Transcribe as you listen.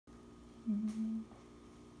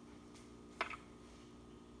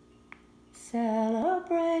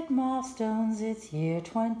Celebrate milestones, it's year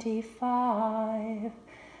 25.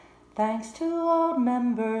 Thanks to old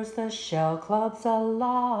members, the Shell Club's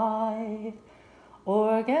alive.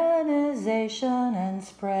 Organization and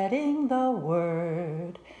spreading the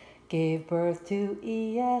word gave birth to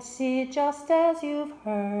ESC, just as you've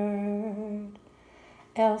heard.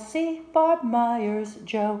 Elsie, Barb Myers,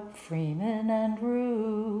 Joe, Freeman, and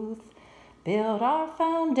Ruth build our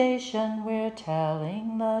foundation, we're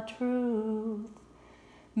telling the truth.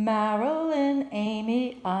 Marilyn,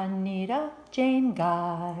 Amy, Anita, Jane,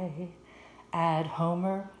 Guy, add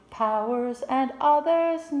Homer, Powers, and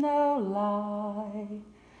others no lie.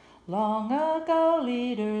 Long ago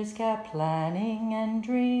leaders kept planning and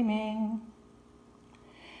dreaming.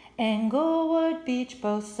 Englewood Beach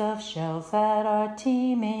boasts of shells that are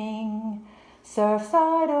teeming.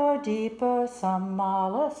 Surfside or deeper, some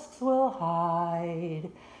mollusks will hide.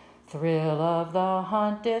 Thrill of the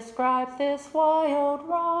hunt describes this wild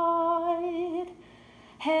ride.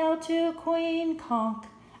 Hail to Queen Conch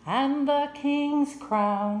and the King's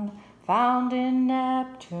crown, found in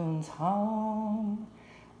Neptune's home.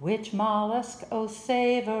 Which mollusk, oh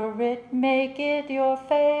savor it, make it your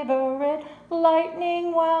favorite.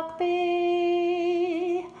 Lightning whelk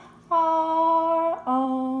be our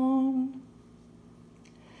own.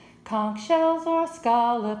 Conch shells or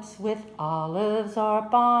scallops with olives or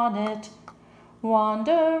bonnet,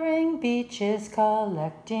 wandering beaches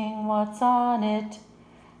collecting what's on it.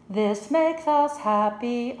 This makes us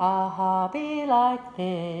happy, a hobby like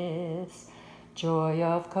this. Joy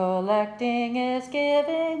of collecting is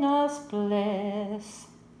giving us bliss.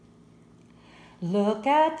 Look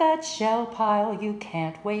at that shell pile, you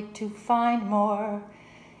can't wait to find more.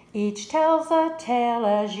 Each tells a tale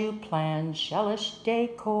as you plan shellish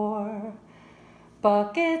decor.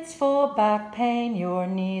 Buckets full back pain, your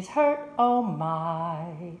knees hurt, oh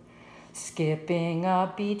my. Skipping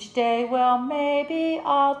a beach day, well maybe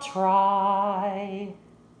I'll try.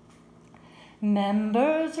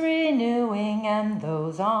 Members renewing and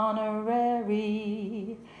those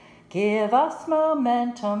honorary give us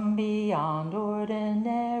momentum beyond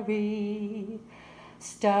ordinary.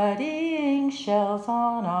 Studying shells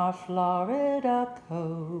on our Florida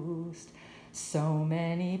coast. So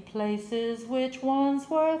many places, which one's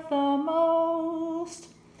worth the most?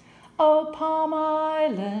 Oh, Palm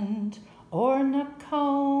Island or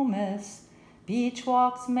Nokomis, beach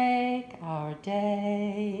walks make our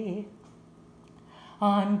day.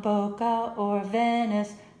 On Boca or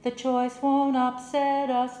Venice, the choice won't upset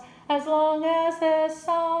us, as long as there's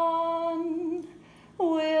sun,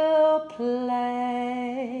 we'll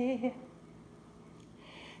play.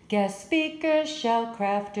 Guest speakers, shell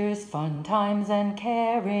crafters, fun times and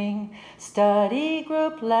caring, study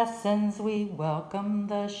group lessons, we welcome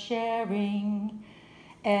the sharing.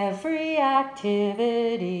 Every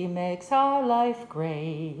activity makes our life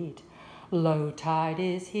great. Low tide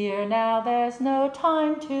is here now, there's no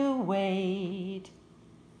time to wait.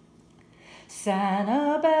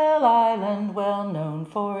 Sanibel Island, well known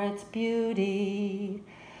for its beauty.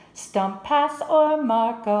 Stump Pass or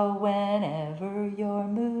Marco whenever you're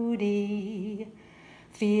moody.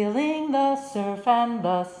 Feeling the surf and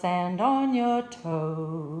the sand on your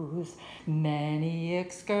toes. Many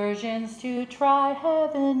excursions to try,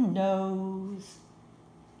 heaven knows.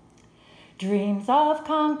 Dreams of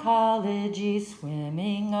conchology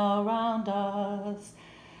swimming around us.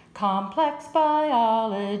 Complex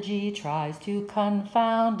biology tries to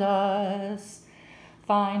confound us.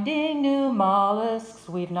 Finding new mollusks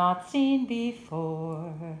we've not seen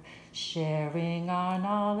before. Sharing our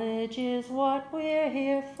knowledge is what we're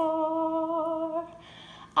here for.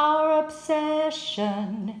 Our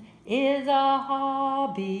obsession is a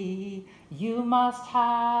hobby. You must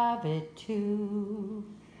have it too.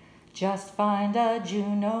 Just find a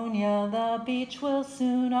Junonia, the beach will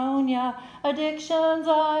soon own ya. Addictions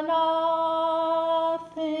are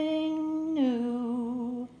nothing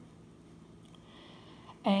new.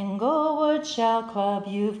 Englewood Shell Club,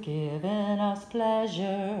 you've given us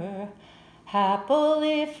pleasure,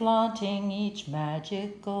 happily flaunting each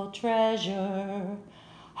magical treasure.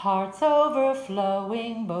 Hearts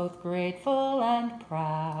overflowing, both grateful and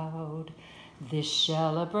proud. This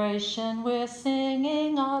Shellabration we're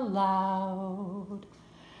singing aloud.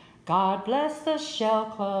 God bless the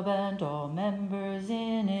Shell Club and all members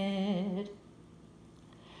in it.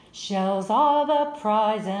 Shells are the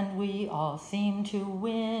prize and we all seem to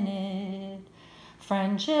win it.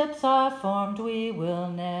 Friendships are formed we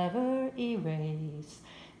will never erase.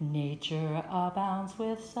 Nature abounds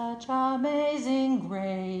with such amazing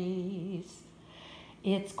grace.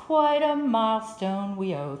 It's quite a milestone,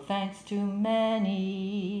 we owe thanks to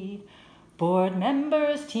many. Board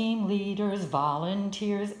members, team leaders,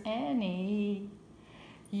 volunteers, any.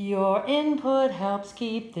 Your input helps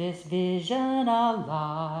keep this vision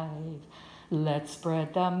alive. Let's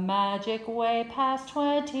spread the magic way past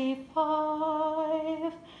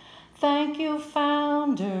 25. Thank you,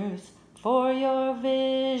 founders, for your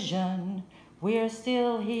vision. We're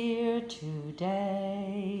still here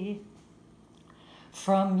today.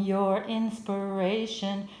 From your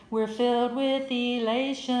inspiration, we're filled with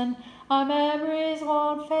elation. Our memories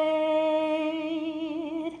won't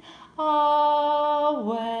fade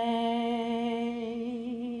away.